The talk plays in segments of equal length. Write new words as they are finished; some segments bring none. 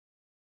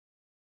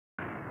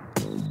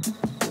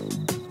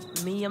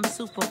Me, I'm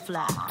super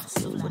fly,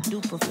 super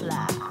duper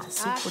fly,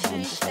 super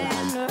duper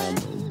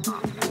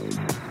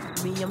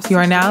fly. You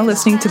are now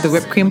listening to the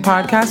Whipped Cream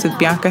Podcast with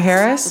Bianca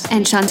Harris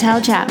and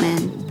Chantel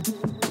Chapman.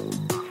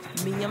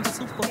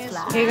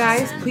 Hey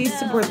guys, please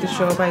support the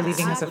show by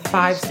leaving us a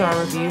 5-star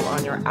review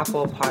on your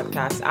Apple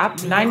Podcast app.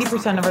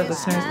 90% of our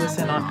listeners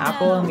listen on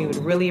Apple, and we would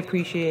really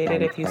appreciate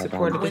it if you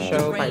supported the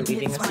show by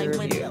leaving us a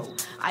review.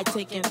 I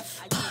take it,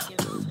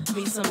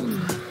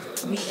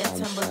 me and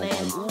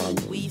Timberland, ooh,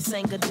 we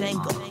sang a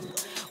jangle.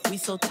 We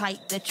so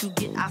tight that you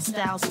get our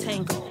styles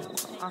tangled.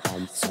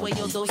 Sway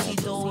your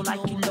do-si-do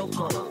like you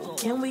loco.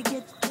 Can we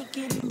get...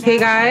 Hey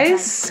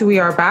guys, we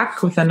are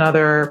back with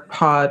another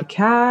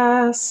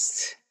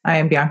podcast. I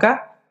am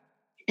Bianca.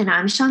 And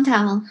I'm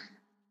Chantel.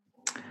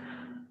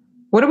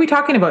 What are we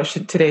talking about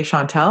today,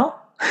 Chantel?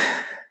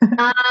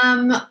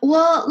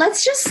 Well,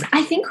 let's just,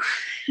 I think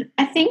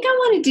I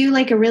want to do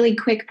like a really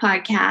quick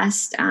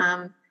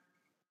podcast,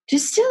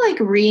 just to like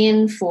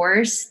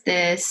reinforce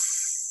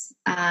this,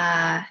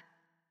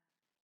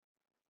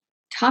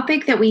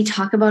 topic that we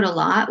talk about a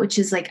lot, which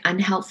is like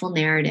unhelpful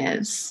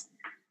narratives.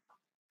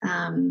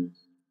 And,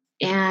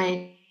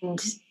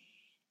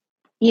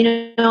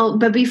 you know,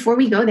 but before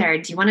we go there,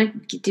 do you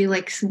want to do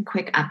like some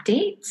quick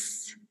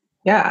updates?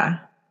 Yeah.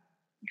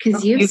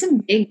 Because you have some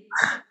big,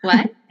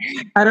 what?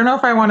 I don't know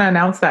if I want to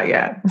announce that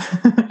yet.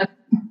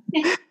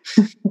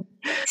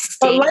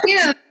 Stay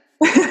tuned.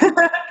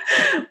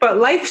 But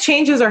life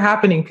changes are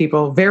happening,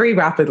 people, very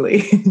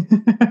rapidly.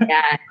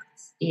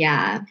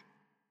 Yeah.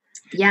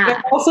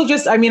 But also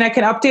just, I mean, I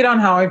can update on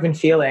how I've been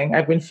feeling.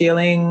 I've been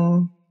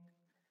feeling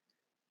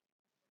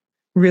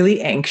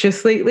really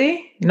anxious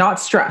lately, not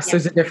stressed. Yeah.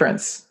 There's a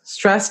difference.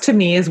 Stress to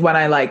me is when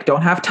I like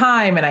don't have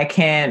time and I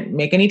can't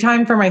make any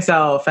time for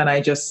myself. And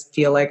I just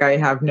feel like I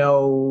have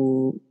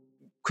no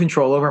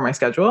control over my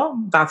schedule.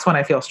 That's when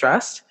I feel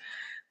stressed.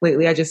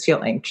 Lately, I just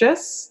feel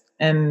anxious.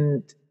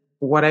 And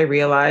what I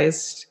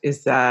realized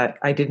is that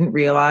I didn't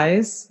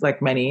realize,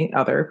 like many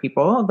other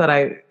people, that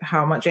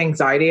how much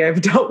anxiety I've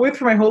dealt with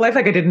for my whole life.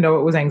 Like I didn't know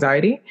it was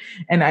anxiety.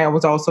 And I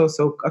was also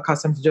so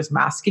accustomed to just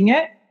masking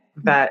it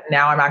that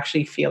now I'm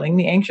actually feeling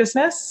the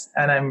anxiousness,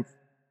 and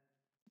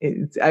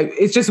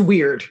it's just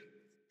weird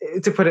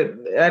to put it.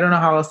 I don't know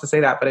how else to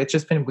say that, but it's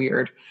just been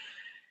weird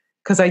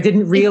because I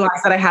didn't realize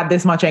that I had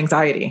this much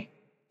anxiety.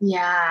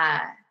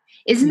 Yeah.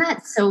 Isn't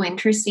that so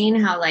interesting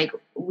how like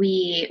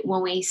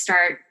when we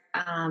start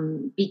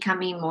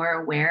becoming more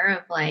aware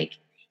of like,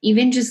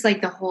 even just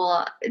like the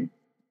whole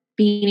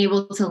being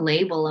able to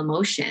label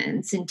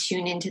emotions and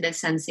tune into the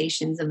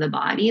sensations of the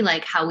body,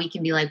 like how we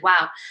can be like,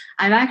 wow,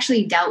 I've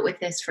actually dealt with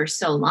this for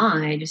so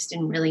long. I just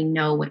didn't really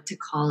know what to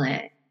call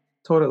it.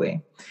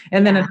 Totally.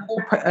 And then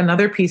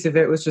another piece of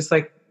it was just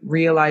like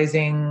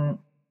realizing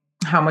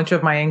how much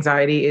of my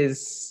anxiety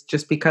is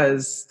just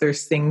because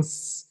there's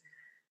things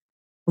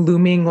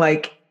looming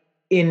like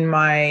in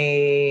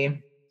my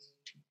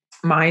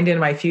mind in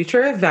my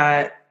future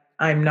that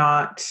I'm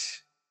not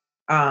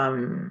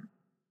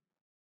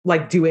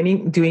like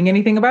doing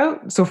anything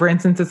about. So for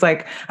instance, it's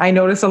like I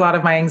noticed a lot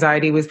of my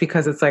anxiety was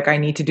because it's like I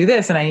need to do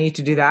this and I need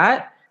to do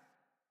that,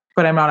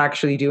 but I'm not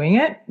actually doing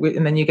it.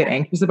 And then you get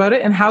anxious about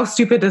it. And how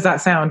stupid does that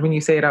sound when you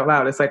say it out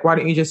loud? It's like, why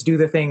don't you just do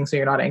the thing so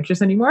you're not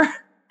anxious anymore?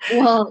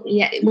 Well,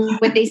 yeah,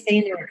 what they say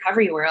in the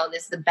recovery world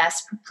is the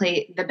best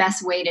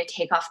way to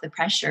take off the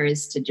pressure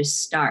is to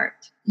just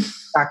start.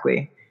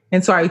 Exactly.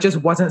 And so I just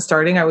wasn't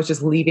starting. I was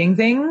just leaving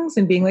things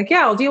and being like,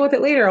 yeah, I'll deal with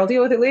it later.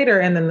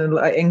 And then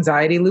the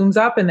anxiety looms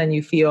up and then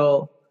you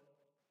feel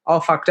all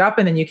fucked up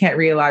and then you can't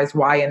realize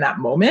why in that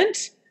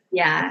moment.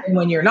 Yeah. And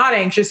when you're not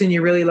anxious and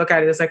you really look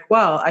at it, it's like,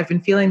 well, I've been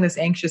feeling this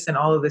anxious and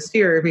all of this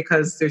fear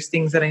because there's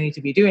things that I need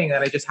to be doing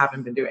that I just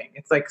haven't been doing.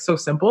 It's like so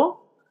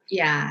simple.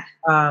 Yeah.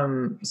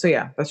 So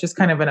yeah, that's just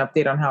kind of an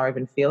update on how I've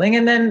been feeling.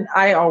 And then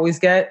I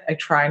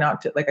try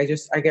not to, like,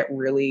 I get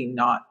really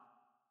not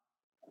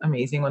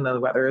amazing when the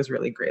weather is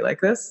really gray like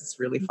this. It's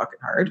really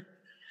fucking hard.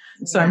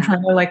 So I'm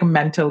trying to like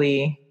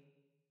mentally.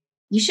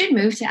 You should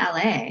move to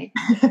LA.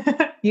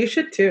 You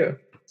should too.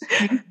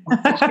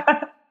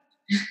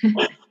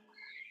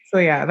 So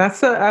yeah, that's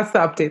the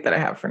update that I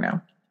have for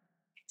now.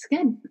 It's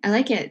good. I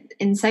like it.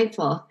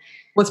 Insightful.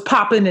 What's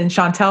popping in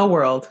Chantel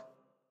world?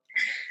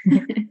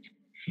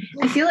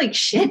 I feel like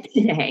shit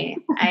today.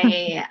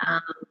 I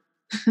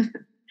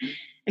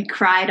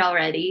cried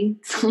already.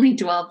 It's only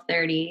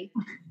 12:30.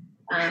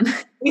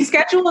 We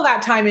schedule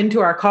that time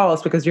into our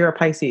calls because you're a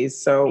Pisces.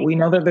 So we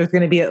know that there's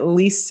going to be at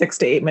least 6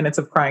 to 8 minutes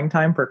of crying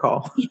time per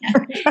call.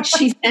 Yeah.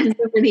 She sends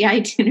over the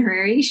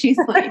itinerary. She's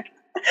like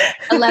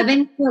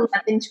 11 to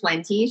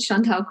 11:20.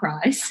 Chantel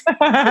cries.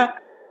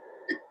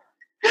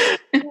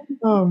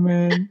 Oh,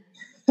 man.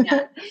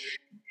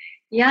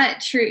 Yeah,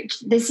 true.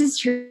 This is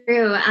true.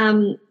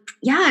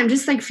 Yeah, I'm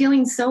just like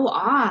feeling so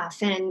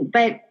off.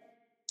 But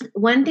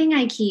one thing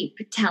I keep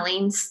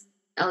telling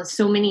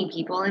so many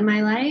people in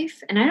my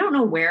life, and I don't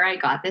know where I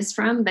got this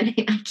from, but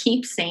I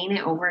keep saying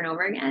it over and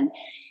over again.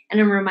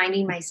 And I'm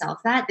reminding myself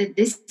that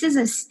this is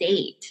a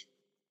state.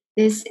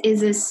 This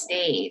is a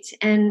state.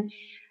 And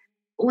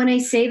when I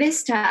say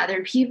this to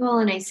other people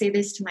and I say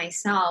this to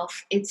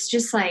myself, it's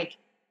just like,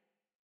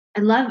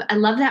 I love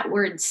that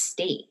word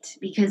state,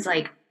 because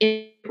like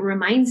it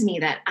reminds me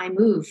that I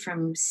move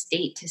from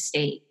state to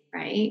state,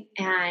 right?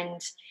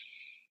 And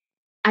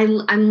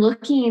I'm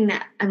looking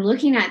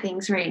at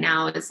things right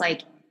now. It's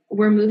like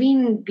we're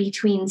moving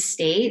between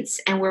states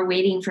and we're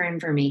waiting for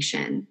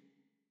information.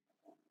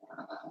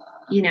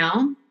 You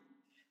know?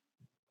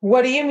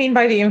 What do you mean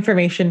by the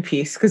information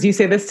piece? Because you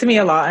say this to me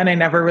a lot and I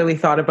never really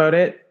thought about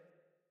it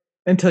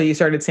until you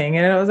started saying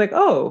it. And I was like,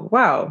 oh,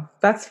 wow,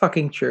 that's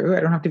fucking true.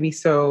 I don't have to be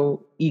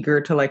so eager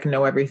to like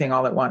know everything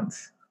all at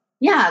once.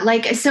 Yeah.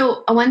 Like,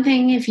 so one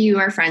thing, if you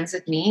are friends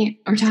with me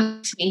or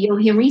talk to me, you'll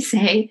hear me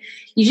say,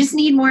 you just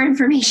need more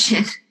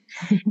information.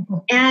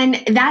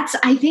 And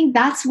I think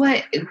that's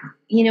what,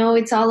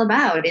 it's all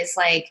about, is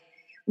like,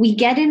 we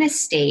get in a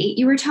state.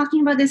 You were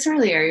talking about this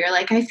earlier. You're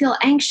like, I feel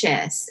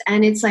anxious.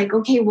 And it's like,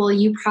 okay, well,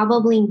 you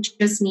probably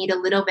just need a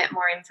little bit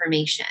more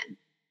information,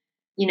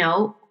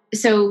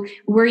 So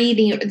we're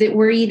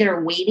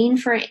either waiting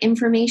for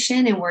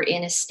information and we're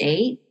in a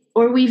state,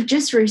 or we've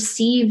just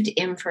received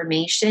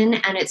information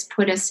and it's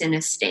put us in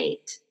a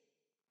state,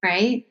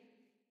 right?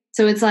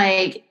 So it's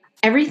like,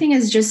 everything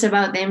is just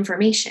about the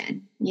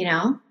information,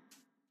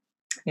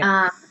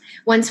 Yeah.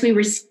 Once we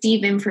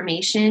receive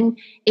information,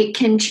 it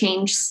can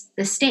change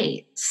the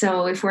state.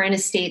 So if we're in a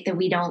state that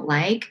we don't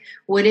like,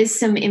 what is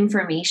some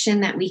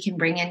information that we can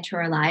bring into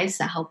our lives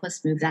that help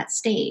us move that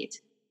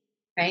state?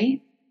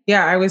 Right?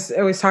 Yeah, I was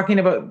talking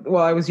about,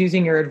 I was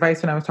using your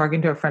advice when I was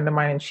talking to a friend of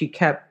mine, and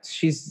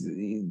she's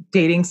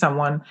dating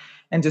someone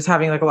and just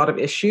having like a lot of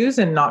issues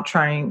and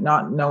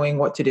not knowing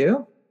what to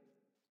do.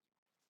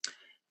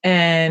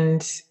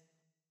 And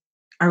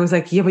I was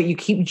like, yeah, but you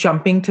keep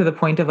jumping to the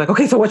point of like,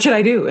 okay, so what should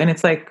I do? And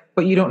it's like,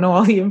 but you don't know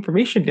all the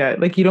information yet.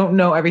 Like, you don't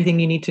know everything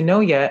you need to know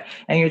yet.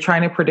 And you're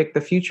trying to predict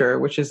the future,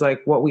 which is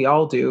like what we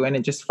all do. And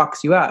it just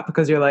fucks you up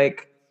because you're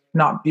like,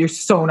 you're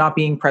so not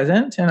being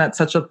present. And that's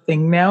such a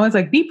thing now. It's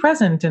like, be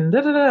present and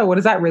da, da, da. What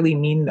does that really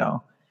mean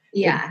though?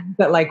 Yeah.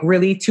 That like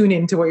really tune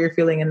into what you're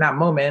feeling in that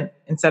moment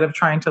instead of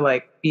trying to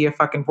like be a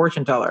fucking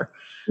fortune teller.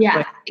 Yeah,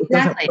 like, it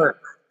exactly. doesn't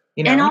work.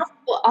 And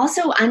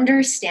also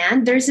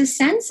understand, there's a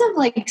sense of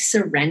like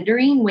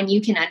surrendering when you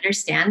can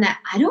understand that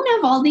I don't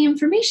have all the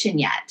information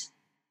yet.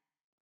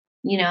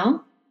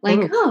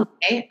 Like, oh,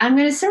 okay, I'm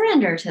going to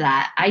surrender to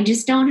that. I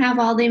just don't have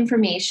all the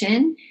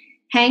information.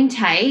 Hang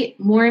tight.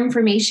 More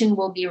information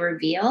will be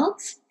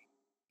revealed.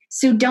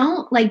 So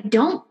don't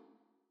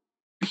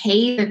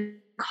pay the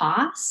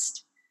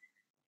cost.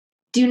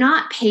 Do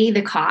not pay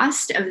the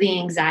cost of the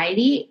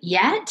anxiety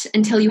yet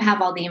until you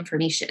have all the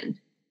information.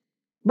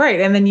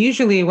 Right. And then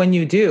usually when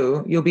you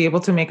do, you'll be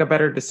able to make a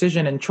better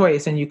decision and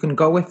choice, and you can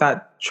go with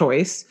that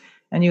choice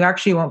and you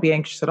actually won't be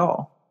anxious at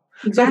all.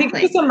 Exactly. So I think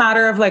it's just a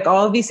matter of like,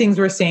 all of these things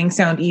we're saying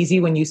sound easy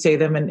when you say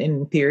them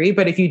in theory,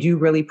 but if you do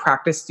really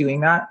practice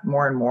doing that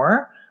more and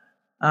more,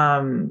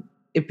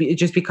 it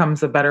just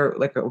becomes a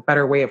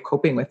better way of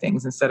coping with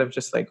things instead of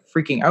just like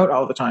freaking out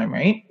all the time.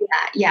 Right.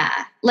 Yeah.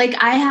 Like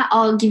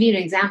I'll give you an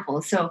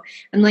example. So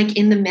I'm like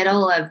in the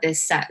middle of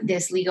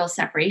this legal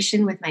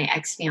separation with my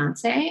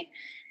ex-fiance.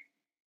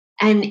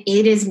 And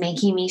it is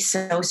making me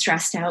so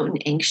stressed out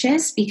and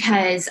anxious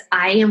because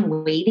I am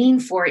waiting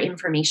for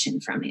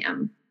information from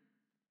him.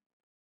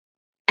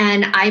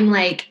 And I'm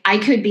like, I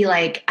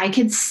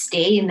could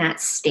stay in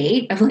that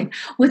state of like,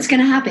 what's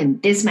going to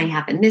happen? This might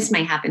happen. This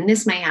might happen.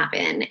 This might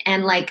happen.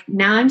 And like,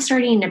 now I'm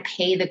starting to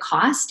pay the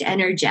cost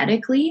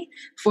energetically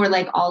for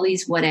like all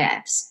these what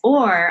ifs.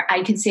 Or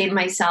I could say to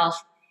myself,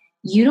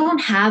 you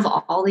don't have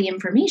all the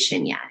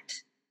information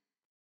yet.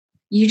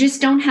 You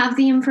just don't have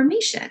the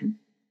information.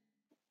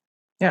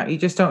 Yeah, you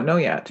just don't know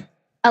yet.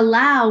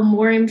 Allow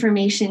more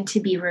information to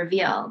be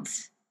revealed.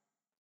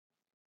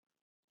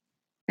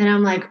 And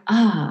I'm like,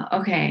 oh,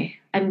 okay.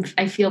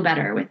 I feel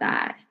better with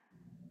that.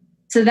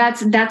 So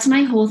that's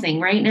my whole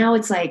thing right now.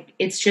 It's like,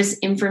 it's just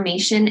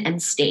information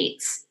and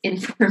states.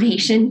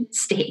 Information,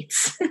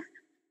 states.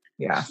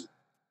 Yeah.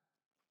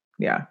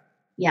 Yeah.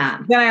 Yeah.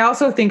 Then I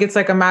also think it's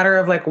like a matter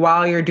of like,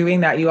 while you're doing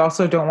that, you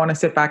also don't want to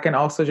sit back and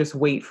also just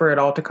wait for it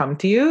all to come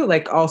to you.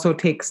 Like, also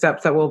take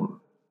steps that will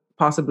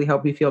possibly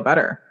help you feel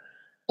better.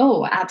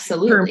 Oh,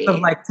 absolutely. In terms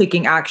of like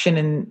taking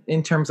action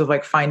in terms of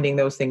like finding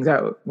those things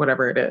out,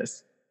 whatever it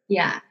is.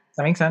 Yeah. Does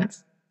that make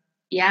sense?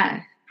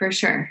 Yeah, for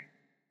sure.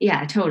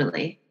 Yeah,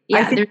 totally.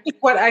 Yeah.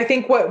 I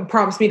think what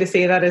prompts me to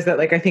say that is that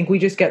like, I think we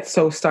just get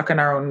so stuck in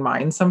our own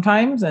minds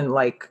sometimes, and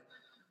like,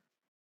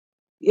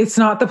 it's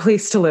not the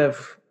place to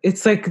live.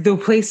 It's like the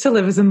place to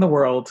live is in the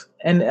world.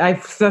 And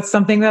that's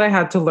something that I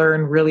had to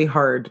learn really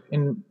hard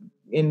in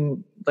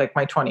like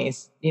my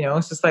 20s,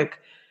 it's just like,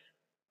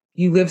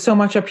 you live so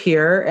much up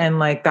here, and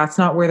like, that's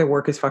not where the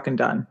work is fucking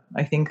done.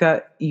 I think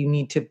that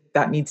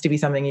that needs to be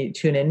something you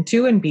tune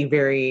into and be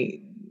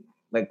very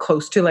like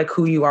close to like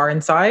who you are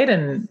inside.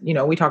 And,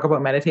 we talk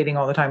about meditating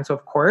all the time. So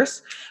of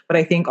course, but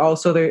I think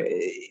also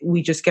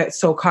we just get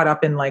so caught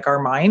up in like our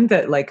mind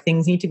that like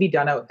things need to be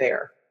done out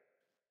there.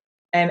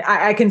 And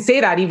I can say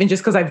that even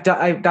just because I've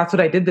done, that's what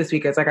I did this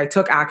week. It's like I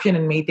took action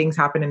and made things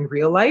happen in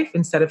real life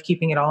instead of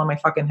keeping it all in my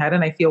fucking head.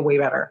 And I feel way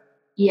better.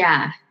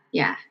 Yeah.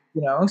 Yeah.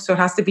 You know, so it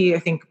has to be, I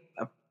think,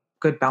 a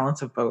good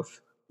balance of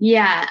both.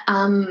 Yeah.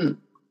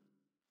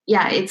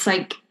 Yeah. It's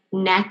like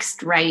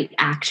next right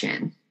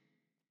action.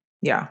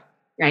 Yeah.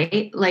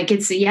 Right. Like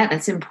that's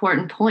an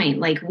important point.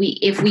 Like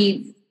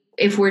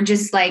if we're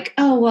just like,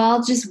 oh, well,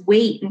 I'll just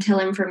wait until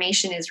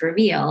information is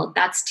revealed.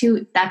 That's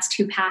too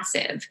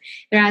passive.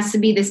 There has to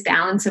be this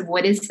balance of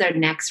what is the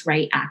next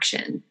right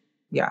action.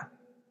 Yeah.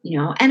 You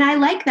know, and I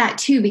like that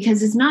too,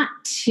 because it's not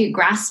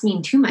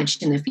grasping too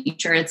much in the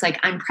future. It's like,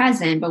 I'm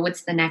present, but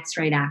what's the next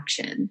right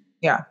action?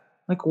 Yeah.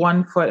 Like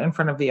one foot in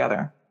front of the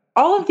other.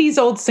 All of these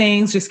old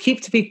sayings just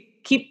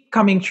keep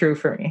coming true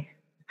for me.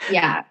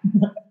 Yeah.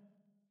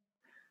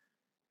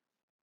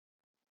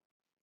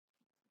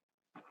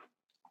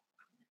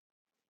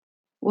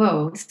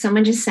 Whoa,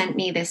 someone just sent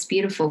me this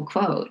beautiful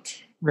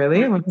quote.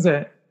 Really? What is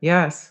it?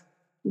 Yes.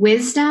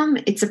 Wisdom,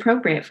 it's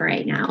appropriate for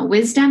right now.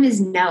 Wisdom is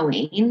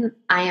knowing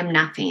I am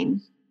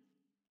nothing.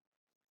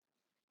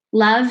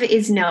 Love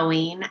is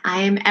knowing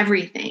I am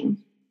everything.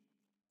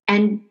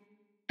 And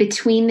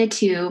between the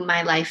two,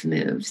 my life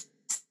moves.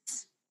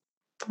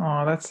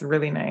 Oh, that's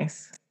really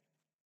nice.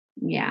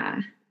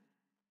 Yeah.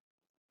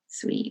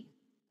 Sweet.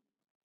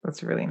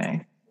 That's really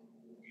nice.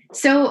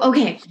 So,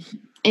 okay.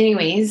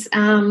 Anyways,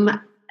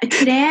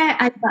 today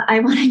I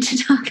wanted to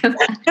talk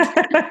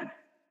about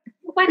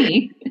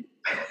funny.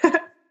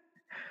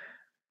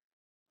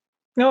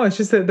 No, it's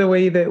just the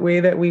way that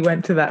we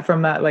went to that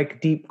from that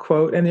like deep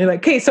quote, and you're like,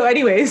 okay, so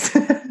anyways.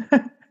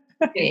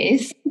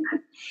 Anyways,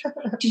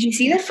 did you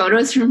see the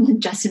photos from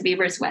Justin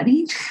Bieber's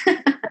wedding?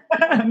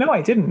 No,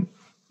 I didn't.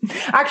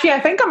 Actually, I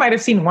think I might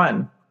have seen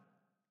one.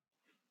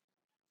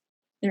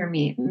 They're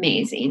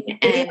amazing.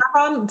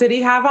 Did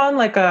he have on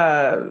like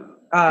a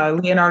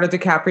Leonardo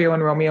DiCaprio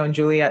and Romeo and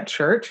Juliet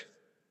shirt?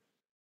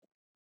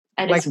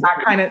 Like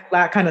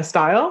that kind of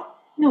style?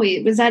 No,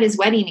 he was at his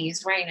wedding. He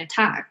was wearing a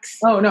tux.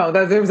 Oh no,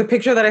 there was a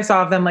picture that I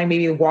saw of them like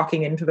maybe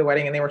walking into the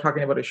wedding, and they were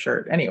talking about his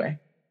shirt. Anyway.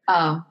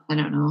 Oh, I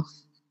don't know.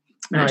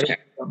 Not sure.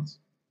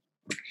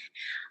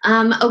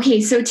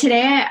 Okay, so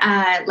today,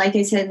 like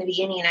I said in the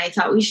beginning, I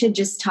thought we should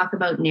just talk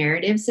about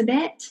narratives a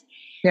bit.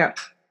 Yeah.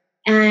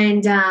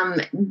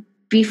 And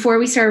before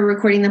we started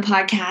recording the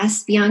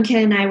podcast, Bianca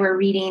and I were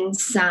reading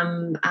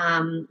some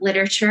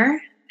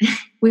literature.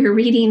 We were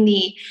reading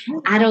the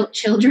Adult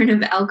Children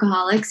of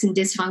Alcoholics and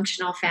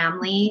Dysfunctional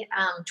Family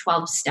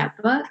 12-step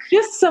book.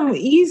 Just some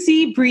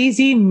easy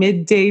breezy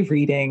midday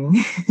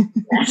reading.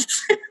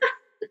 Yes.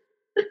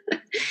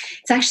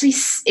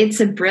 It's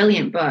a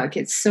brilliant book.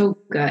 It's so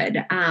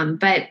good.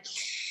 But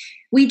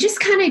we just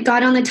kind of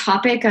got on the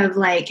topic of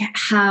like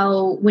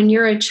how when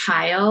you're a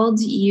child,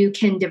 you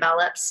can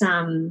develop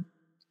some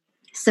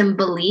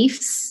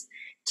beliefs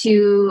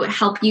to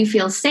help you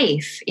feel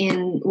safe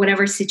in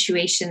whatever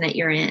situation that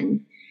you're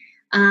in.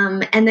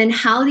 And then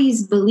how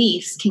these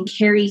beliefs can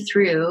carry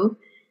through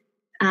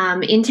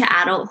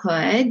into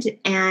adulthood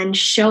and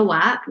show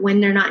up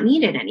when they're not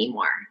needed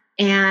anymore.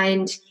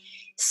 And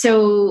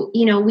so,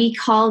 you know, we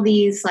call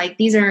these like,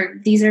 these are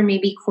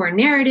maybe core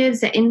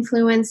narratives that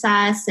influence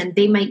us, and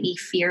they might be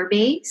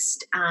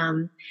fear-based,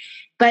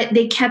 but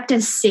they kept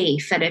us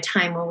safe at a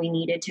time when we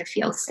needed to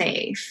feel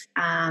safe.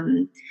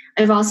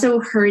 I've also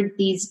heard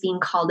these being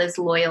called as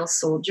loyal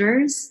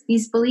soldiers,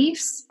 these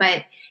beliefs,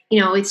 but you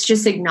know, it's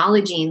just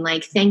acknowledging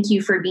like, thank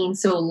you for being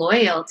so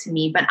loyal to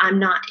me, but I'm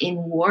not in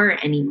war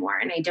anymore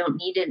and I don't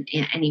need it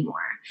anymore.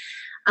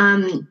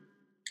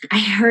 I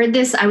heard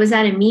this, I was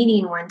at a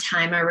meeting one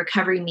time, a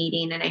recovery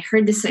meeting, and I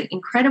heard this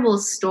incredible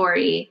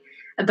story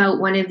about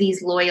one of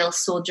these loyal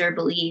soldier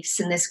beliefs.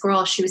 And this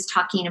girl, she was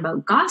talking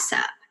about gossip.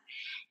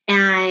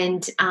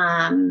 And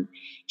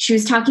she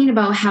was talking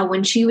about how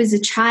when she was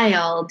a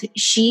child,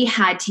 she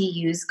had to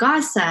use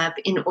gossip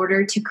in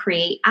order to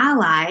create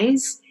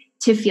allies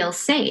to feel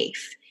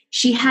safe.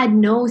 She had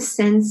no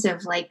sense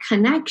of like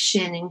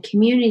connection and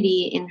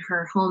community in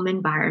her home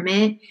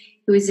environment.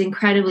 It was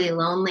incredibly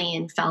lonely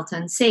and felt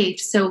unsafe.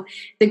 So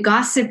the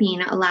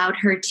gossiping allowed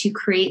her to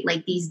create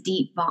like these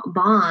deep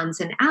bonds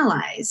and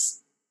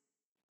allies.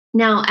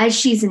 Now, as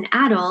she's an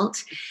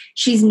adult,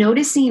 she's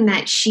noticing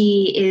that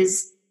she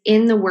is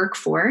in the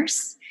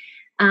workforce,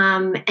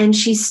 and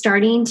she's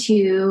starting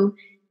to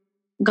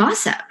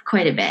gossip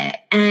quite a bit,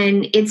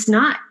 and it's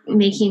not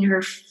making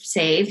her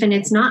safe, and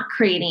it's not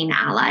creating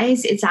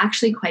allies. It's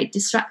actually quite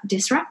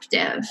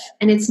disruptive,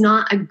 and it's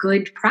not a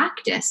good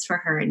practice for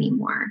her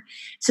anymore.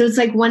 So it's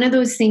like one of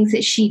those things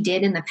that she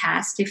did in the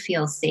past to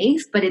feel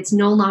safe, but it's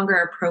no longer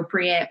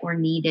appropriate or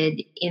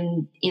needed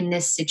in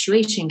this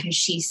situation because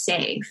she's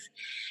safe.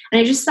 And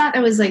I just thought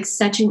that was like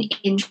such an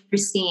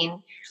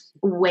interesting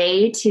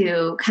way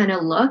to kind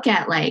of look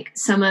at like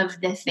some of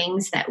the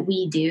things that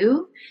we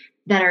do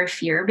that are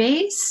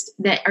fear-based,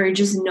 that are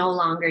just no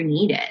longer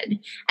needed,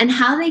 and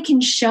how they can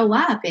show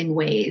up in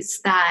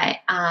ways that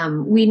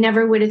we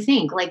never would have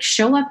think, like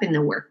show up in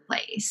the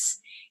workplace.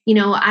 You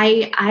know,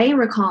 I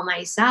recall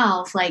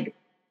myself like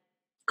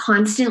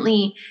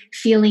constantly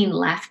feeling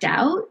left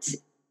out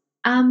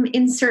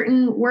in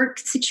certain work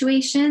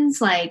situations,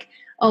 like,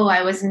 oh,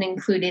 I wasn't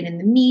included in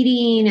the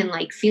meeting, and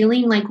like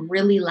feeling like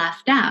really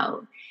left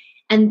out.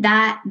 And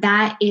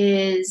that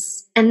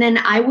is, and then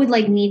I would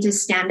like need to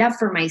stand up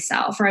for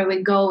myself, or I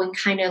would go and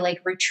kind of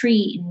like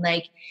retreat and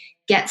like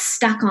get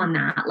stuck on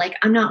that, like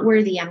I'm not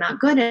worthy, I'm not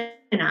good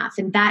enough.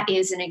 And that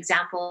is an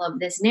example of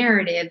this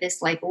narrative,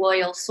 this like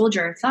loyal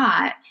soldier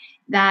thought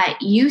that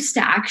used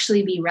to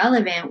actually be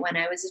relevant when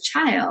I was a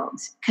child,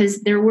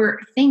 because there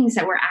were things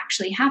that were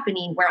actually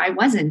happening where I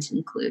wasn't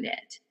included,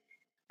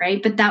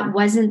 right? But that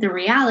wasn't the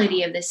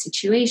reality of the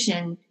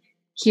situation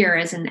here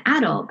as an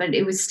adult, but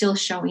it was still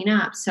showing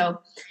up.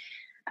 So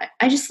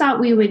I just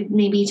thought we would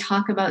maybe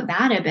talk about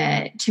that a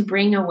bit to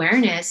bring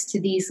awareness to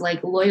these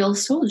like loyal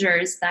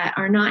soldiers that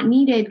are not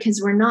needed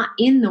because we're not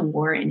in the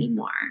war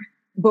anymore.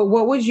 But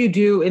what would you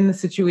do in the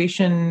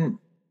situation?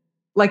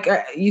 Like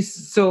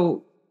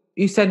so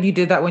you said you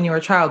did that when you were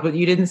a child, but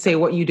you didn't say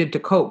what you did to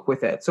cope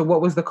with it. So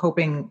what was the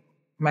coping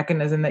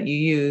mechanism that you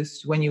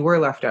used when you were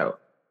left out?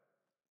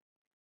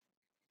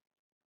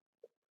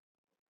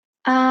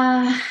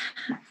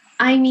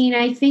 I mean,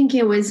 I think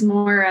it was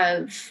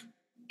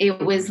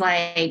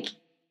like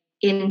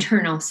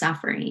internal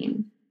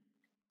suffering.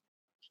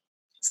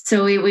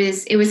 So it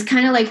was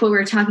kind of like what we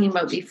were talking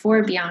about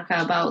before,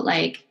 Bianca, about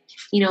like,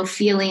 you know,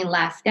 feeling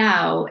left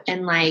out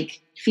and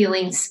like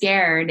feeling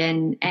scared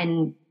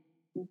and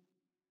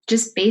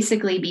just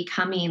basically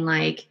becoming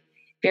like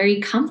very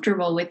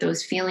comfortable with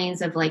those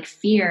feelings of like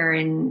fear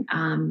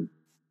and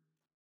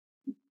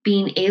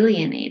being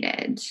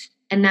alienated.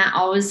 And that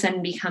all of a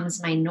sudden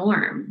becomes my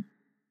norm.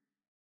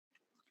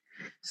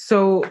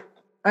 So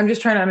I'm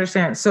just trying to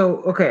understand. So,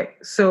 okay.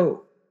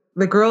 So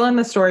the girl in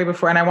the story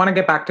before, and I want to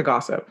get back to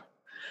gossip.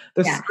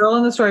 The girl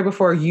in the story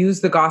before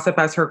used the gossip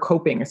as her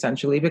coping,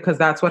 essentially, because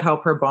that's what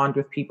helped her bond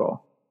with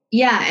people.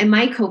 Yeah. And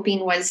my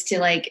coping was to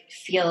like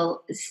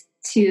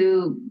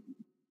to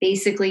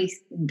basically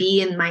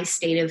be in my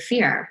state of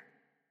fear.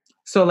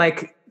 So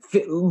like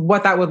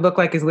what that would look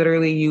like is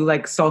literally you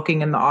like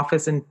sulking in the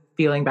office and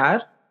feeling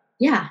bad?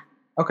 Yeah.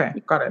 Okay,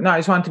 got it. No, I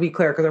just wanted to be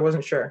clear because I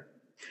wasn't sure.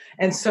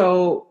 And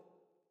so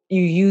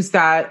you use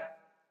that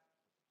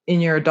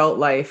in your adult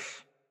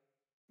life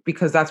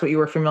because that's what you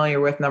were familiar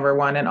with, number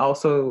one. And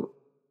also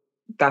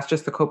that's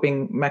just the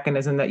coping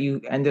mechanism that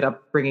you ended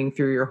up bringing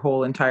through your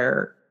whole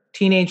entire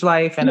teenage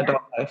life and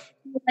adult life.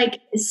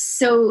 Like,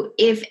 so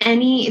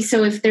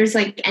if there's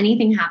like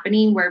anything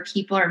happening where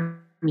people are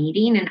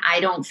meeting and I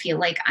don't feel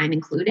like I'm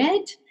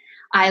included,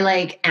 I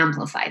like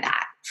amplify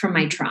that from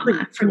my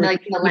trauma, from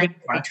like the lens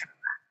of my trauma.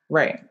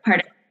 Right.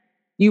 Pardon?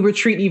 You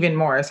retreat even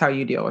more is how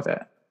you deal with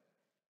it.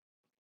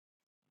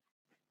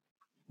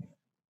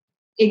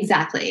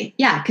 Exactly.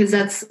 Yeah. Cause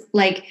that's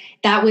like,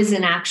 that was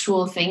an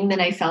actual thing that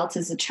I felt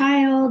as a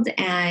child.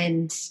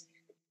 And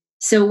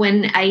so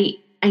when I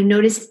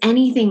notice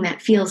anything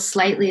that feels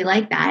slightly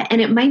like that,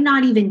 and it might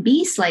not even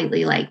be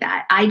slightly like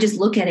that, I just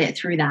look at it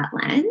through that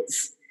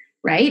lens,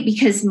 right?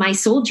 Because my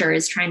soldier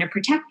is trying to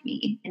protect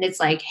me. And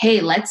it's like,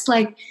 hey, let's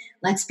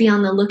be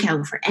on the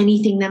lookout for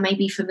anything that might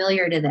be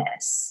familiar to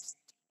this.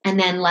 And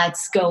then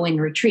let's go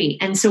and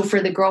retreat. And so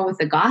for the girl with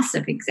the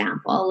gossip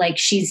example, like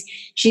she's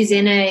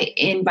in an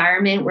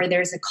environment where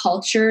there's a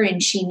culture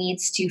and she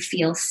needs to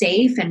feel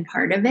safe and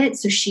part of it.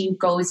 So she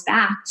goes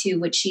back to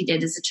what she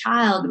did as a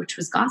child, which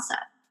was gossip.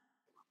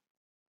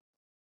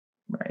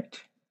 Right.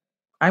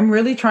 I'm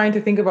really trying to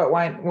think about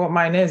what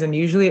mine is. And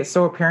usually it's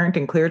so apparent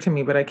and clear to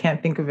me, but I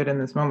can't think of it in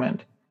this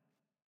moment.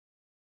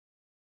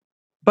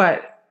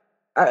 But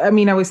I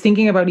mean, I was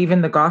thinking about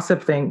even the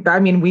gossip thing. I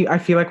mean, I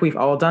feel like we've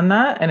all done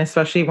that. And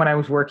especially when I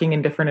was working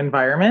in different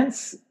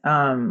environments,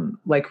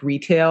 like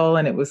retail,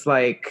 and it was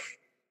like,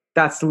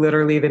 that's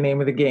literally the name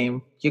of the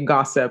game. You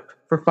gossip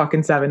for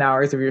fucking 7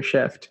 hours of your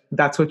shift.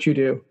 That's what you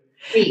do.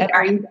 Wait,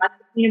 are you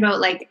talking about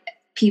like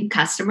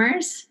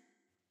customers?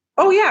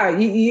 Oh yeah.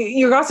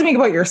 You're gossiping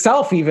about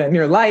yourself, even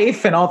your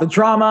life and all the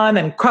drama, and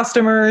then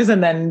customers,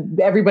 and then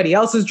everybody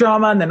else's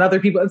drama, and then other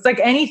people. It's like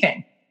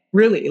anything,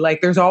 really.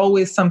 Like there's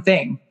always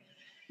something.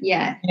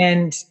 Yeah.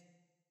 And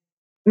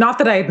not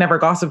that I had never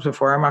gossiped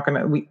before.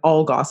 We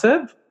all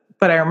gossip,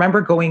 but I remember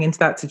going into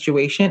that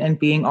situation and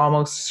being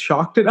almost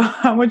shocked at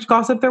how much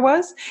gossip there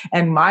was.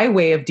 And my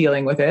way of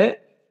dealing with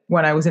it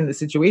when I was in the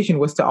situation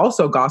was to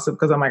also gossip,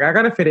 because I'm like, I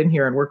got to fit in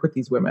here and work with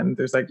these women.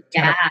 There's like,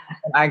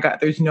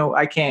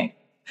 I can't.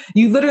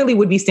 You literally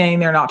would be standing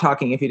there not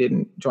talking if you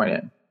didn't join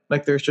it.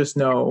 Like you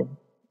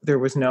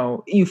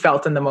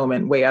felt in the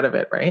moment way out of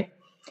it, right?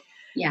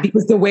 Yeah.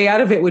 Because the way out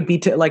of it would be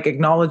to like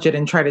acknowledge it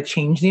and try to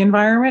change the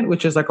environment,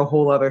 which is like a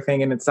whole other thing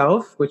in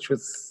itself, which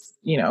was,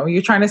 you know,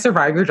 you're trying to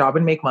survive your job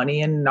and make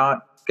money and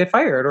not get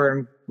fired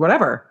or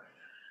whatever.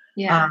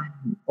 Yeah.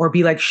 Or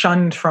be like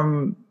shunned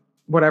from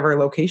whatever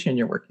location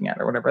you're working at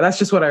or whatever. That's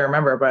just what I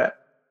remember. But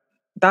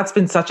that's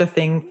been such a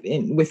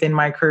thing within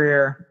my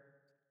career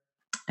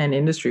and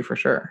industry for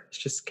sure. It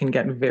just can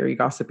get very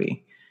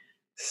gossipy.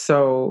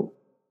 So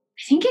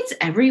I think it's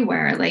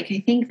everywhere. Like,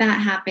 I think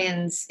that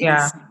happens in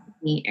so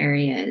many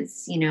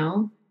areas, you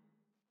know?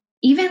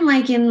 even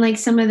like in like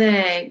some of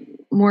the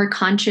more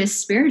conscious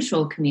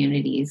spiritual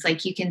communities,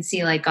 like you can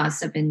see like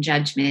gossip and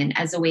judgment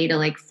as a way to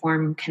like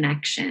form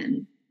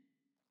connection.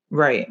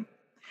 Right.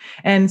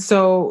 And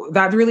so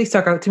that really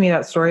stuck out to me,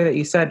 that story that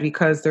you said,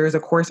 because there was a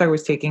course I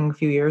was taking a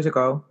few years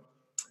ago,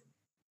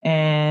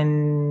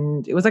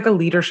 and it was like a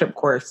leadership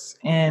course.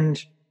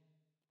 And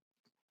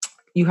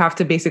you have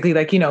to basically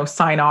like,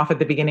 sign off at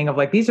the beginning of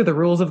like, these are the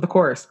rules of the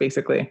course,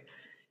 basically.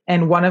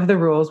 And one of the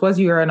rules was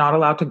you are not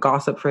allowed to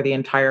gossip for the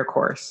entire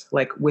course,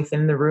 like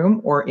within the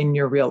room or in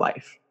your real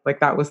life. Like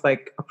that was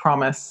like a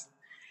promise.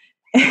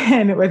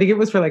 And I think it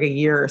was for like a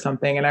year or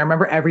something. And I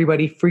remember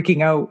everybody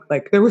freaking out.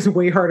 Like there was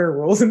way harder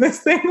rules in this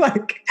thing.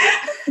 Like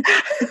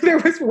there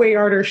was way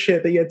harder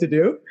shit that you had to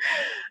do.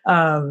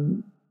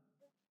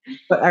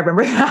 But I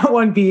remember that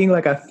one being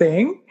like a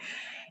thing.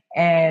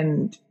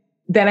 And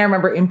then I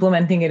remember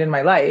implementing it in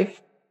my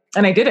life,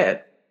 and I did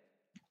it.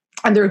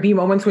 And there would be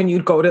moments when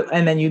you'd go to,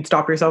 and then you'd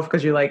stop yourself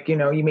because you're like, you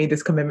made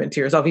this commitment to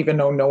yourself, even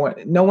though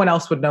no one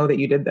else would know that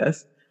you did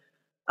this.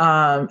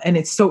 And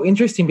it's so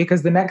interesting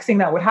because the next thing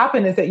that would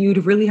happen is that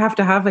you'd really have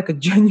to have like a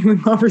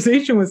genuine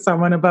conversation with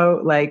someone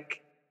about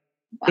like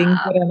things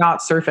that are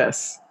not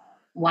surface.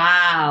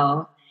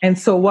 Wow. And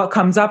so what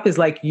comes up is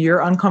like your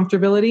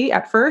uncomfortability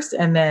at first,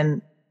 and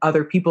then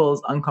other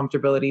people's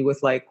uncomfortability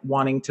with like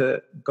wanting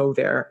to go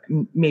there,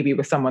 maybe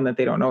with someone that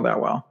they don't know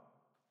that well.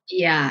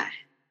 Yeah.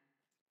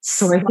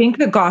 So I think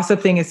the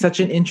gossip thing is such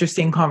an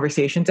interesting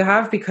conversation to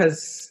have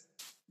because,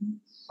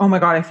 oh my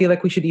God, I feel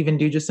like we should even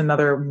do just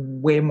another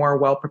way more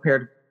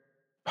well-prepared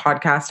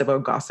podcast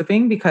about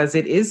gossiping because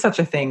it is such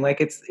a thing. Like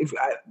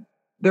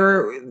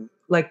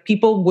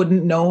people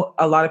wouldn't know,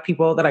 a lot of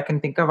people that I can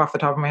think of off the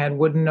top of my head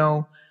wouldn't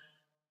know.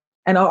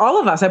 And all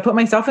of us, I put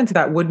myself into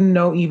that, wouldn't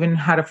know even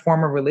how to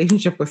form a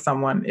relationship with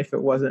someone if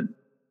it wasn't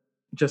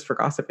just for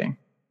gossiping.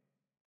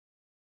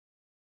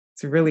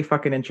 It's really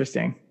fucking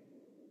interesting.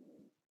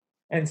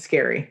 And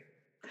scary.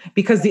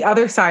 Because the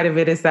other side of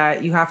it is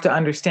that you have to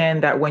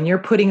understand that when you're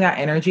putting that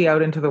energy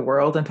out into the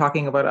world and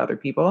talking about other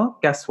people,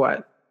 guess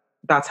what?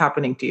 That's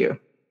happening to you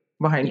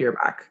behind your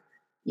back.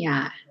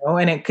 Yeah.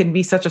 And it can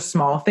be such a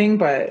small thing,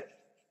 but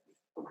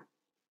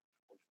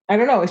I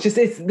don't know.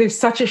 There's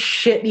such a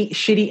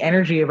shitty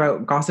energy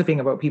about gossiping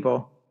about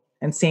people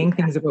and saying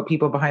things about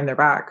people behind their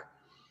back.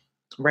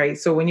 Right.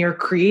 So when you're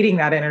creating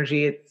that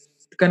energy, it's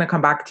going to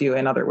come back to you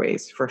in other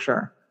ways for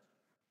sure.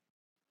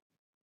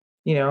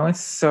 It's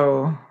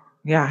so,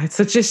 yeah, it's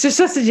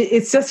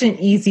such an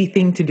easy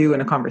thing to do in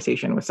a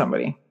conversation with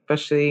somebody,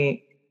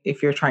 especially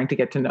if you're trying to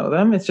get to know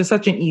them. It's just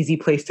such an easy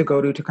place to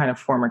go to kind of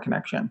form a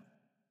connection.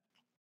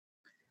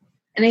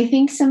 And I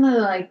think some of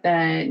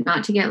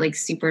not to get like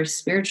super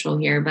spiritual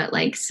here, but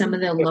like some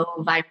of the low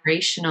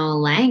vibrational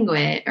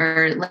language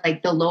or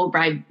like the low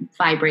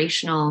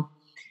vibrational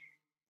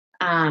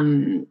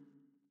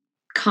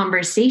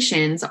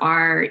conversations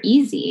are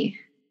easy.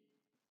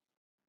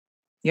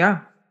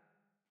 Yeah.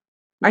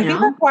 I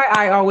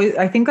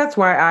think that's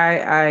why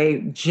I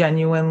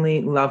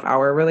genuinely love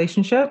our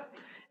relationship.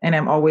 And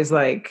I'm always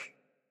like,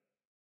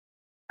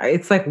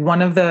 it's like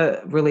one of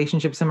the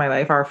relationships in my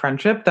life, our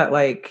friendship, that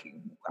like,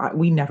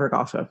 we never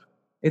gossip.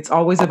 It's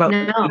always about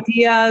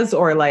ideas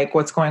or like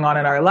what's going on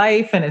in our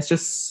life. And it's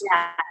just,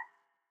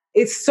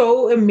 it's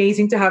so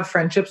amazing to have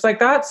friendships like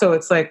that. So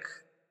it's like,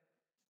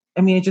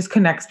 I mean, it just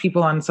connects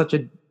people on such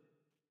a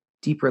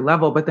deeper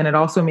level, but then it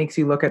also makes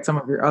you look at some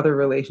of your other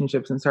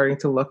relationships and starting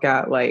to look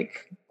at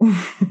like,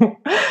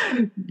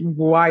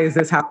 why is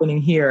this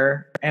happening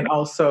here? And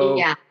also,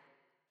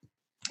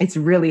 it's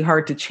really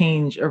hard to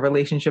change a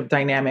relationship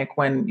dynamic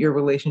when your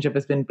relationship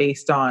has been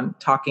based on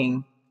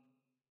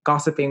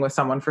gossiping with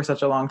someone for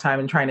such a long time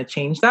and trying to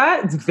change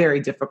that. It's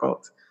very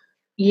difficult.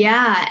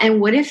 Yeah.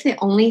 And what if the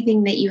only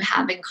thing that you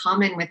have in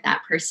common with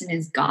that person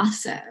is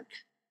gossip?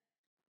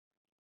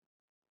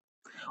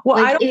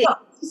 Well, I don't know.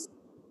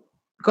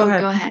 Go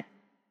ahead.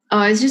 Oh,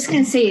 I was just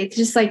going to say, it's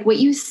just like what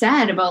you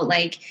said about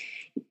like,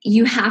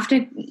 you have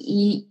to,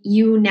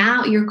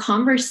 now your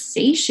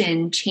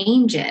conversation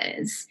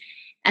changes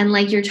and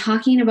like you're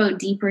talking about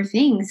deeper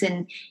things.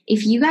 And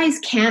if you guys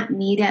can't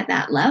meet at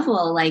that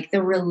level, like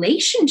the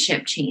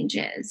relationship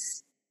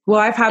changes. Well,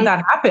 I've had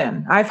that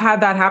happen. I've had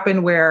that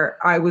happen where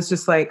I was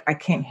just like, I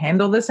can't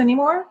handle this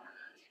anymore.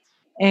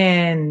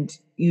 And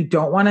you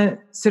don't want to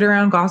sit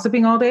around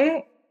gossiping all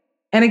day.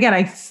 And again,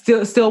 I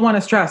still want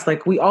to stress,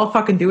 like we all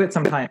fucking do it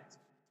sometimes.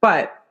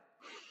 But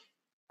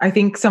I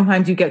think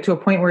sometimes you get to a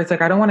point where it's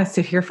like, I don't want to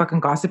sit here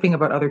fucking gossiping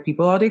about other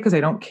people all day because I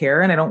don't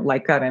care and I don't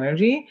like that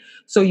energy.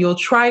 So you'll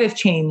try to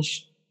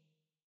change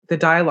the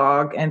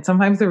dialogue and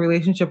sometimes the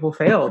relationship will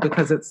fail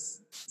because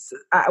it's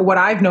what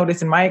I've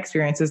noticed in my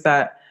experience is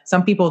that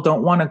some people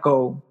don't want to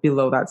go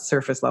below that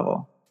surface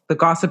level. The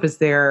gossip is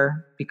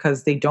there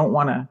because they don't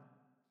want to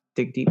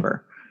dig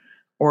deeper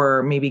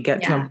or maybe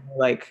get to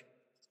like,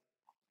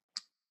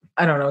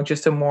 I don't know,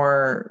 just a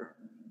more,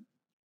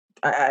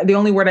 the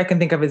only word I can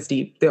think of is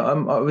deep,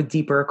 a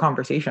deeper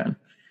conversation.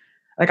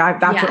 Like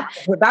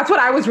that's what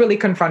I was really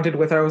confronted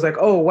with. I was like,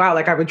 oh wow,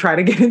 like I would try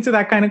to get into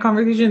that kind of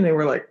conversation. They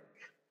were like,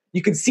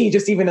 you could see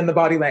just even in the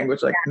body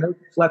language, like, nope,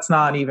 let's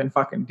not even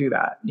fucking do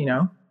that, you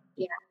know?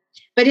 Yeah.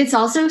 But it's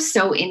also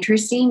so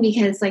interesting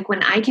because like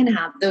when I can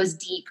have those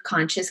deep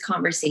conscious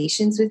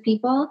conversations with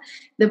people,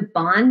 the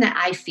bond that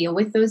I feel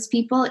with those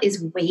people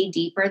is way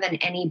deeper than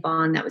any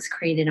bond that was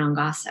created on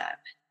gossip.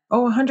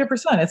 Oh, 100%.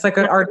 It's like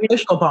an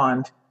artificial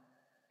bond.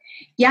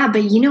 Yeah,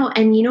 but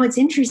what's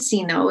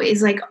interesting though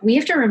is like we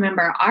have to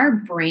remember our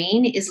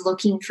brain is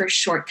looking for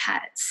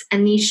shortcuts,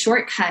 and these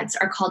shortcuts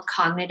are called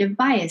cognitive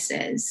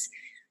biases.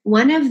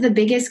 One of the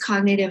biggest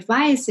cognitive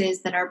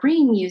biases that our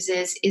brain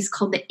uses is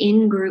called the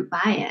in-group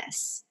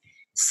bias.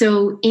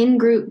 So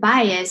in-group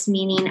bias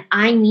meaning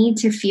I need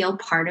to feel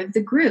part of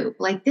the group.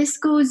 Like this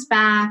goes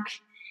back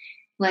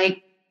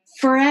like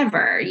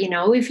forever,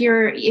 if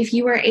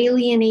you were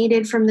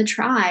alienated from the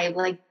tribe,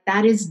 like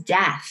that is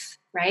death,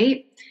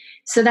 right?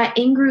 So that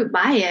in-group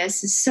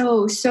bias is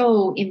so,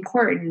 so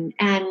important.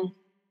 And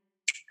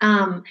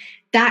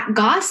that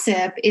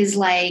gossip is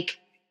like,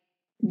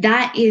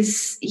 that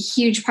is a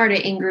huge part of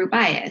in-group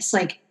bias.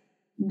 Like,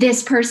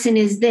 this person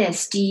is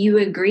this. Do you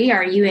agree?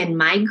 Are you in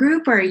my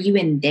group or are you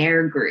in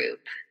their group?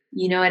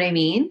 You know what I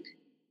mean?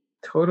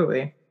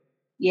 Totally.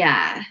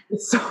 Yeah.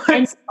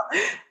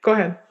 Go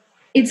ahead.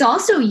 It's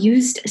also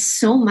used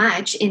so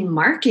much in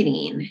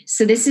marketing.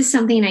 So this is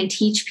something I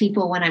teach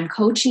people when I'm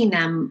coaching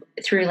them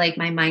through like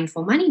my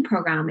mindful money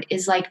program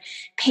is like,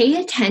 pay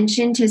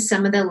attention to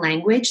some of the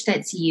language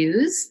that's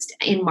used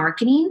in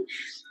marketing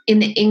in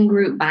the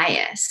in-group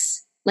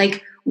bias.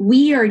 Like,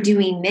 we are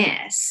doing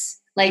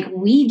this. Like,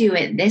 we do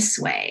it this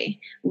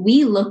way.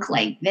 We look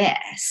like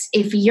this.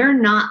 If you're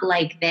not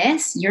like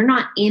this, you're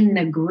not in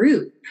the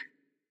group,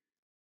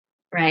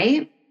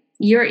 right?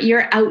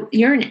 You're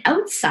an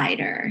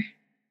outsider.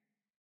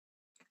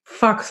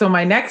 Fuck. So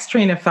my next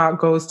train of thought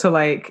goes to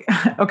like,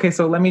 okay,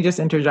 so let me just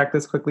interject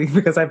this quickly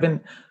because I've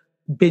been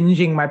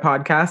binging my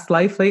podcast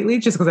life lately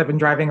just because I've been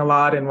driving a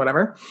lot and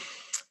whatever.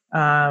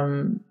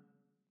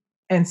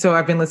 And so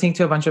I've been listening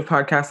to a bunch of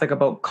podcasts like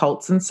about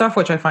cults and stuff,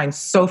 which I find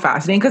so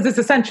fascinating because it's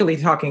essentially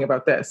talking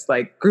about this,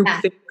 like group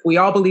thing. We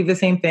all believe the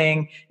same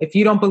thing. If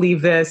you don't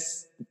believe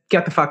this,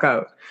 get the fuck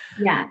out.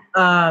 Yeah.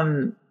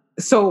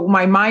 So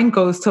my mind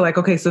goes to like,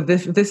 okay, so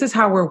this is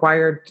how we're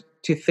wired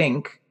to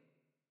think,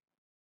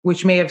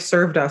 which may have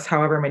served us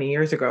however many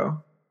years ago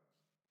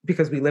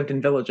because we lived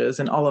in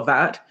villages and all of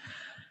that.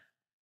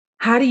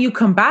 How do you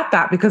combat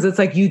that? Because it's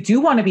like, you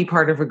do want to be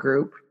part of a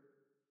group.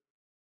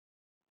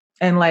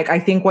 And like, I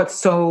think what's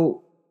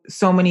so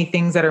many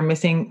things that are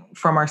missing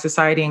from our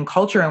society and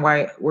culture and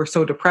why we're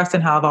so depressed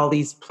and have all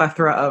these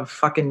plethora of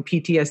fucking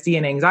PTSD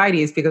and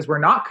anxiety is because we're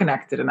not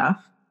connected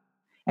enough.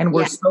 And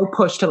we're so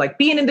pushed to like,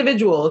 be an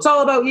individual. It's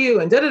all about you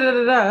and da da da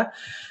da da.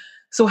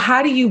 So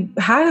how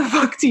the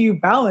fuck do you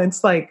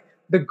balance like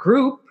the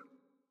group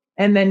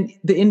and then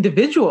the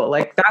individual?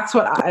 Like, that's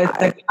what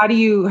how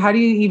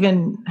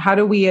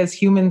do we as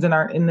humans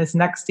in this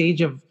next stage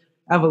of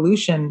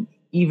evolution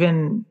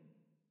even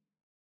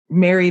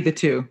marry the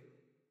two?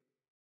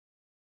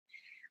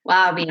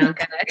 Wow,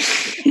 Bianca.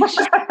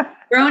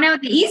 Throwing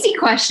out the easy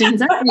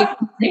questions. I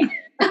mean,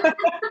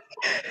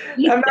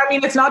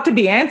 it's not to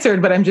be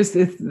answered, but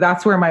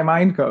that's where my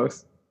mind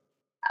goes.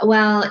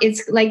 Well,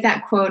 it's like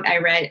that quote I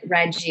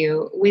read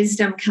you.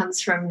 Wisdom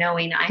comes from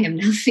knowing I am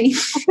nothing.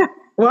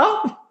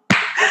 Well,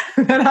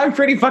 then I'm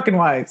pretty fucking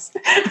wise.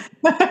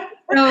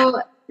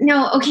 No,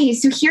 okay.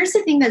 So here's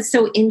the thing that's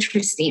so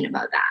interesting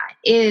about that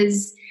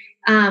is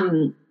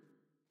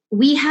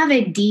we have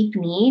a deep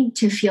need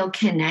to feel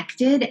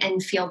connected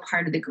and feel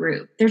part of the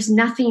group. There's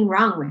nothing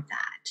wrong with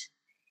that.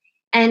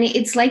 And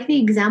it's like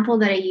the example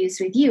that I used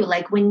with you.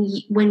 Like when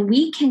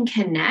we can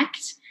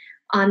connect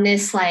on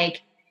this,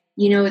 like,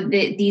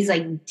 these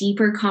like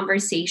deeper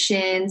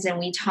conversations, and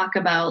we talk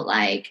about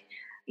like,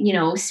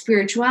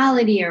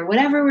 spirituality or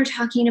whatever we're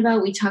talking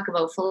about. We talk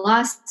about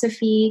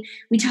philosophy.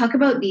 We talk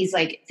about these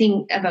like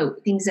things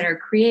that are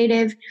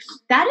creative.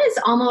 That is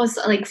almost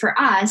like, for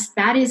us,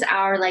 that is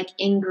our like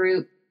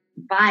in-group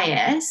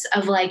bias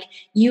of like,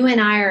 you and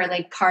I are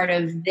like part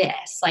of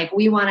this. Like,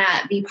 we want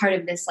to be part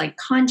of this like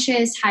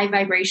conscious, high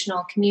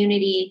vibrational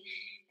community,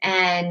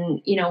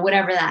 and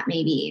whatever that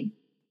may be.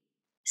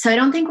 So I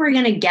don't think we're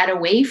going to get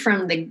away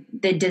from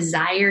the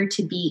desire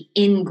to be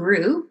in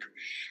group.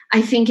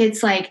 I think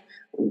it's like,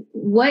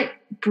 what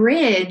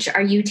bridge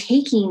are you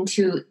taking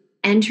to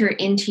enter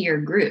into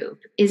your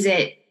group? Is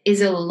it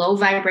a low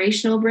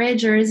vibrational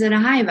bridge or is it a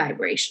high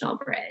vibrational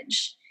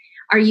bridge?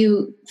 Are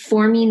you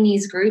forming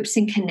these groups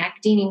and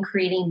connecting and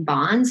creating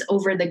bonds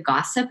over the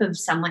gossip of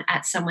someone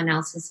at someone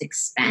else's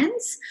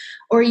expense?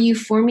 Or are you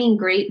forming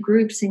great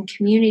groups and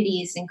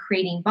communities and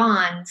creating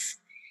bonds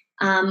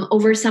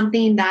over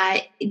something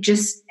that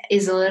just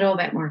is a little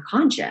bit more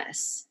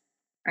conscious,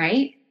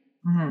 right?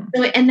 Mm-hmm.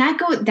 So, and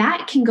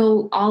that can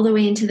go all the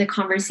way into the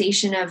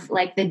conversation of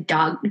like the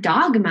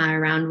dogma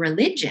around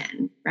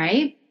religion,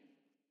 right?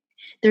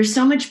 There's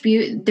so much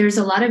there's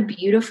a lot of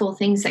beautiful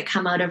things that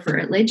come out of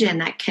religion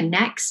that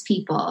connects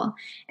people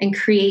and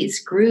creates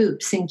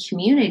groups and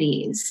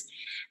communities.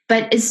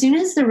 But as soon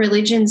as the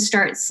religion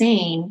starts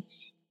saying,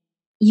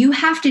 you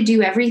have to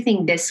do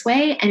everything this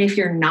way. And if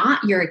you're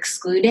not, you're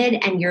excluded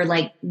and you're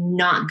like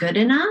not good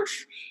enough.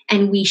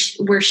 And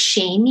we're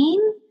shaming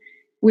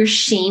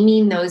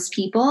those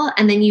people.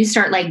 And then you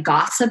start like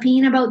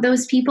gossiping about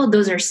those people.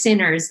 Those are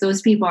sinners.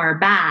 Those people are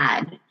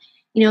bad.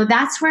 You know,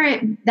 that's where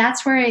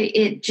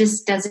it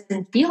just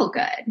doesn't feel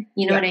good.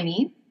 You know what I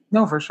mean?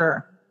 No, for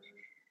sure.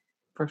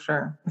 For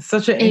sure. It's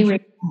such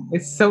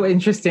it's so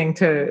interesting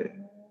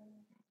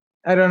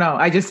I don't know.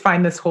 I just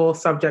find this whole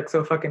subject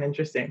so fucking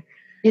interesting.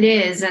 It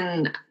is.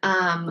 And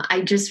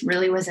I just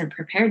really wasn't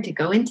prepared to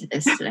go into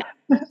this today.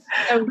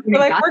 So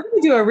we're going to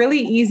do a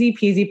really easy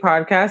peasy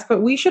podcast,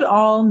 but we should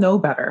all know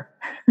better.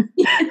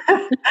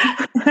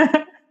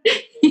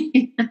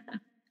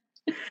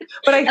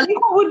 But I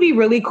think what would be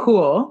really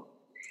cool.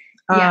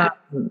 I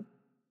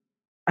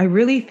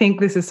really think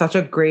this is such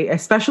a great,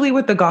 especially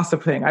with the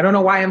gossip thing. I don't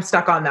know why I'm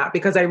stuck on that,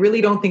 because I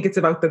really don't think it's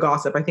about the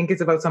gossip. I think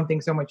it's about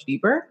something so much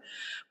deeper.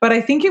 But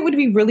I think it would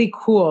be really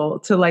cool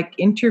to like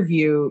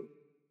interview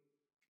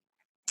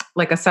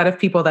like a set of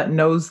people that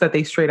knows that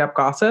they straight up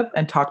gossip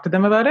and talk to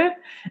them about it,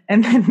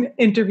 and then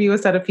interview a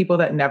set of people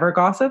that never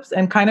gossips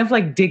and kind of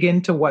like dig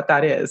into what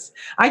that is.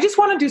 I just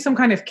want to do some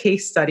kind of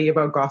case study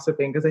about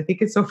gossiping because I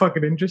think it's so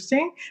fucking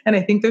interesting. And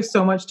I think there's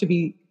so much to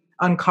be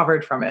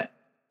uncovered from it.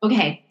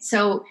 Okay.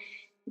 So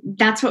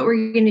that's what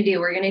we're going to do.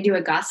 We're going to do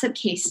a gossip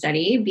case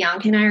study.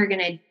 Bianca and I are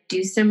going to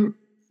do some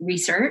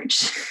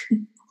research.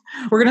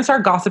 We're going to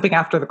start gossiping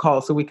after the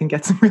call so we can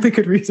get some really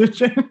good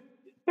research in.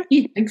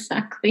 Yeah,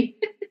 exactly.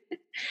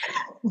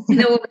 And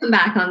then we'll come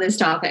back on this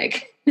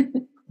topic.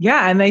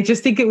 Yeah. And I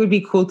just think it would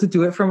be cool to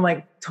do it from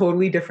like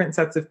totally different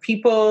sets of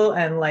people.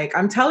 And like,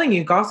 I'm telling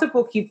you, gossip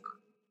will keep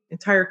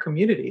entire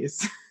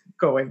communities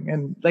going.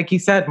 And like you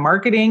said,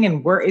 marketing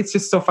and work, it's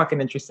just so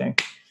fucking interesting.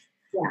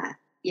 Yeah.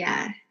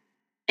 Yeah.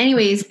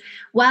 Anyways,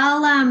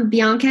 while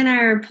Bianca and I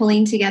are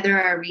pulling together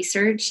our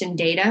research and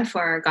data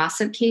for our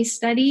gossip case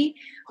study,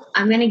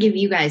 I'm going to give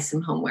you guys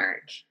some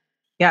homework.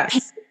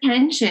 Yes.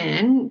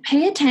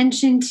 Pay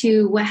attention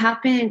to what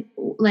happened.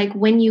 Like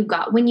when you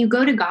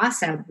go to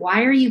gossip,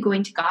 why are you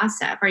going to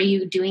gossip? Are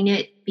you doing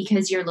it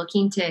because you're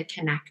looking to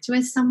connect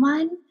with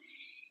someone?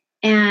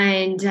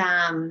 And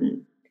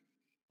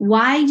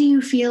why do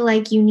you feel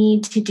like you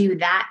need to do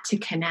that to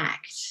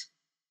connect?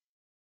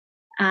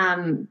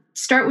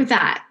 Start with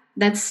that.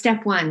 That's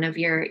step one of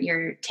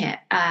your tip,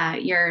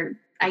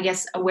 I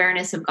guess,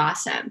 awareness of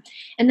gossip.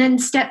 And then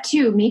step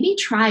two, maybe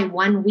try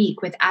 1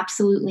 week with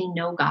absolutely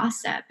no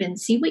gossip and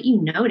see what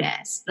you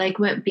notice. Like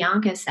what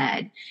Bianca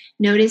said,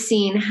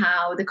 noticing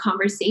how the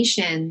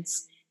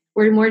conversations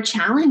were more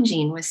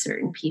challenging with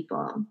certain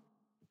people.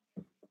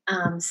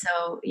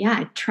 So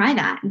yeah, try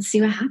that and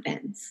see what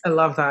happens. I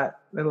love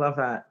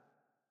that.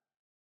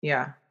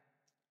 Yeah.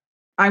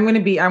 I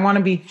want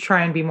to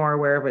try and be more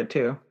aware of it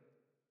too.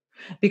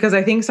 Because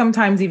I think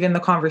sometimes even the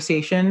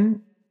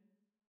conversation,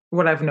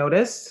 what I've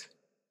noticed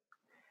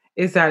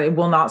is that it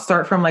will not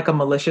start from like a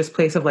malicious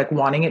place of like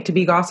wanting it to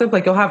be gossip.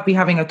 Like you'll be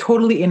having a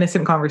totally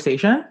innocent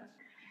conversation.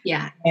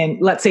 Yeah. And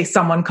let's say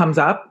someone comes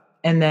up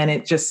and then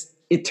it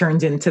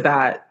turns into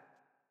that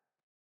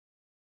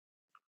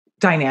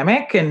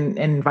dynamic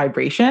and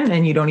vibration,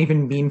 and you don't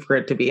even mean for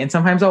it to be. And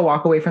sometimes I'll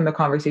walk away from the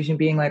conversation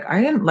being like,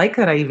 I didn't like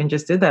that I even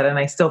just did that. And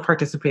I still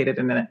participated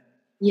in it.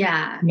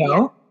 Yeah. You know?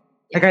 Yeah.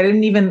 Like I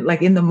didn't even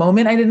like in the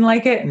moment I didn't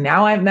like it. And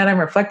now I'm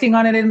reflecting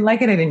on it. I didn't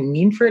like it. I didn't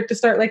mean for it to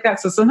start like that.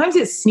 So sometimes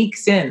it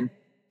sneaks in.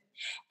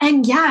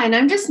 And yeah, and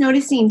I'm just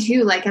noticing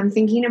too, like I'm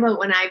thinking about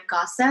when I've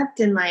gossiped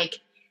and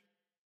like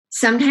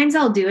sometimes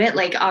I'll do it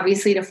like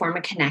obviously to form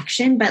a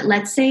connection, but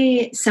let's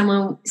say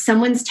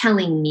someone's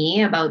telling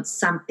me about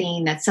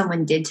something that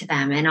someone did to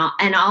them and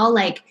I'll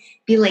like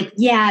be like,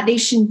 yeah, they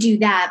shouldn't do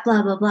that,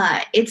 blah, blah, blah.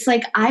 It's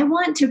like I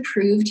want to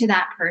prove to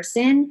that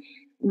person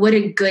what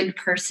a good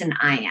person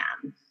I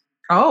am.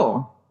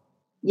 Oh.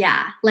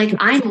 Yeah. Like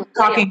I'm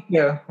talking to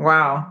you.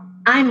 Wow.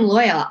 I'm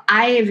loyal.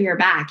 I have your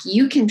back.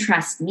 You can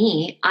trust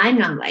me. I'm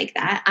not like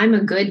that. I'm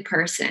a good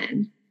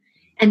person.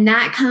 And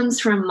that comes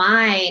from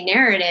my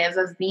narrative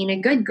of being a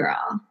good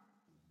girl.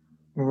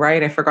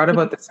 Right. I forgot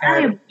about this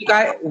narrative.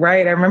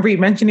 Right. I remember you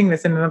mentioning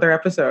this in another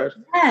episode.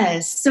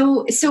 Yes.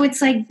 So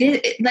it's like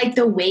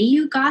the way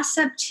you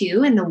gossip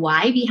too and the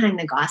why behind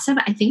the gossip,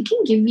 I think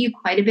can give you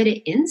quite a bit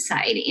of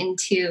insight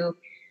into,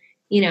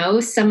 you know,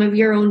 some of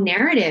your own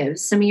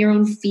narratives, some of your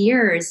own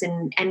fears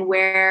and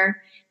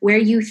where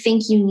you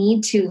think you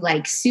need to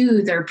like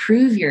soothe or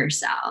prove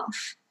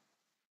yourself.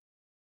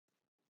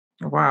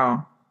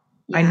 Wow.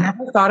 Yeah. I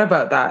never thought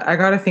about that. I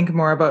got to think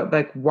more about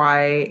like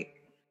why.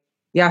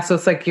 Yeah. So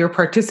it's like you're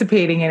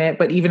participating in it,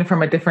 but even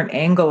from a different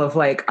angle of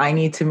like, I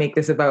need to make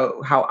this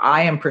about how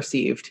I am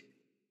perceived.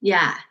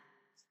 Yeah.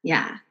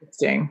 Yeah.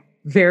 Interesting.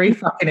 Very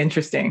fucking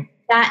interesting.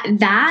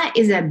 That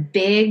is a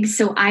big,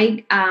 so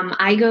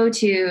I go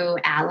to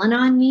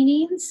Al-Anon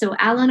meetings. So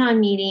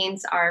Al-Anon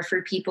meetings are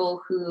for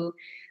people who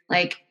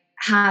like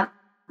have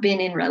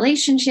been in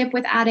relationship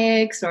with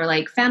addicts or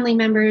like family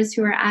members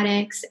who are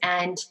addicts.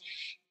 And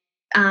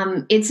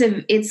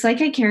it's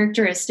like a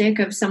characteristic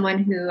of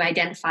someone who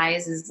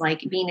identifies as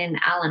like being an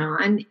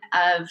Al-Anon,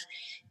 of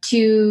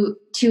to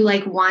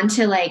like want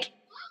to like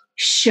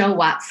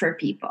show up for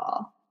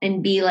people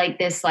and be like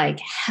this, like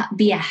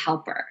be a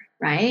helper,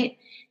 right?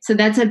 So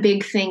that's a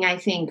big thing I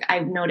think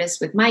I've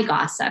noticed with my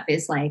gossip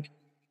is like,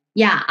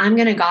 yeah, I'm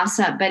going to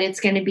gossip, but it's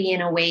going to be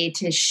in a way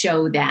to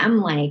show them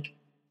like,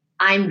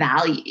 I'm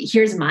value.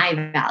 Here's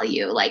my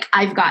value. Like,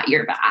 I've got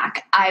your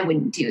back. I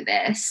wouldn't do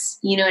this.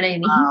 You know what I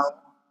mean? Wow.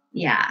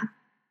 Yeah.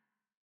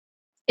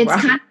 It's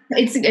kind of,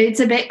 it's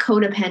a bit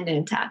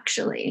codependent,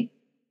 actually.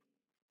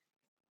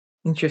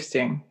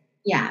 Interesting.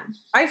 Yeah.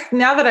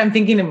 Now that I'm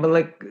thinking of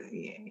like,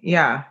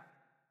 yeah,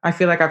 I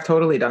feel like I've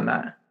totally done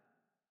that.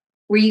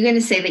 Were you going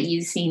to say that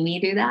you've seen me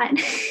do that?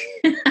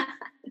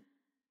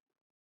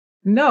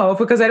 No,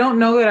 because I don't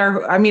know that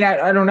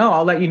I don't know.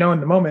 I'll let you know in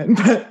the moment,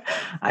 but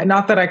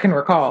not that I can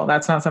recall.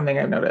 That's not something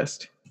I've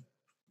noticed.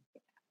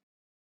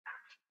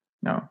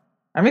 No,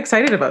 I'm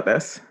excited about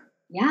this.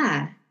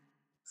 Yeah.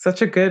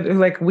 Such a good,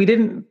 like, we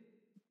didn't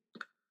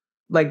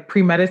like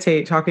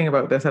premeditate talking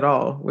about this at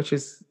all, which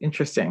is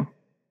interesting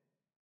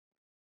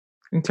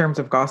in terms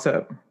of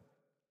gossip.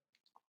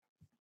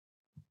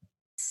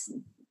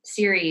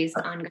 Series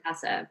on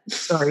gossip.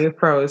 Sorry,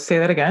 pros. Say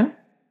that again.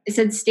 I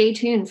said, stay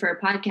tuned for a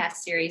podcast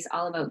series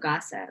all about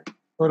gossip.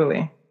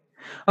 Totally.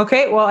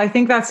 Okay. Well, I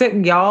think that's it,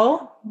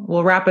 y'all.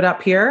 We'll wrap it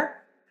up here.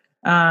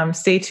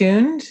 Stay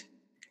tuned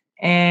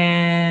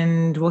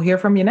and we'll hear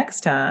from you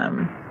next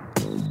time.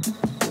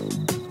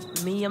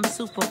 Me, I'm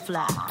super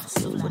fly,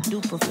 super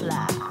duper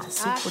fly,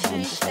 super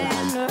duper fly.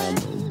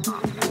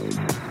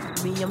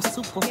 Me, I'm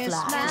super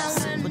fly,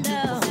 super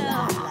duper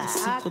fly,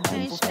 super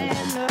duper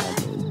fly.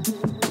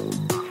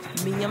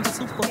 Me, I'm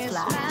super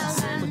fly,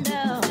 super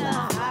duper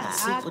fly,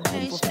 super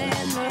duper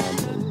fly.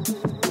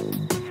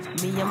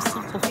 Me, I'm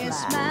super fly.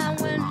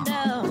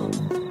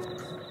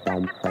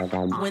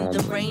 When the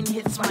rain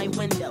hits my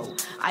window,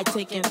 I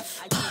take in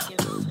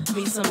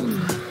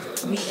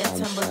me and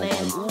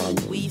Timberland.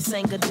 Ooh, we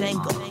sang a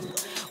jangle.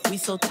 We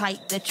so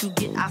tight that you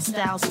get our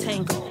styles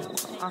tangled.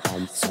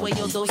 Sway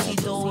your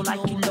do-si-do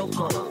like you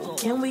loco.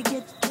 Can we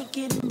get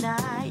kinky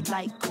tonight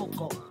like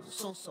Coco?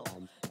 So.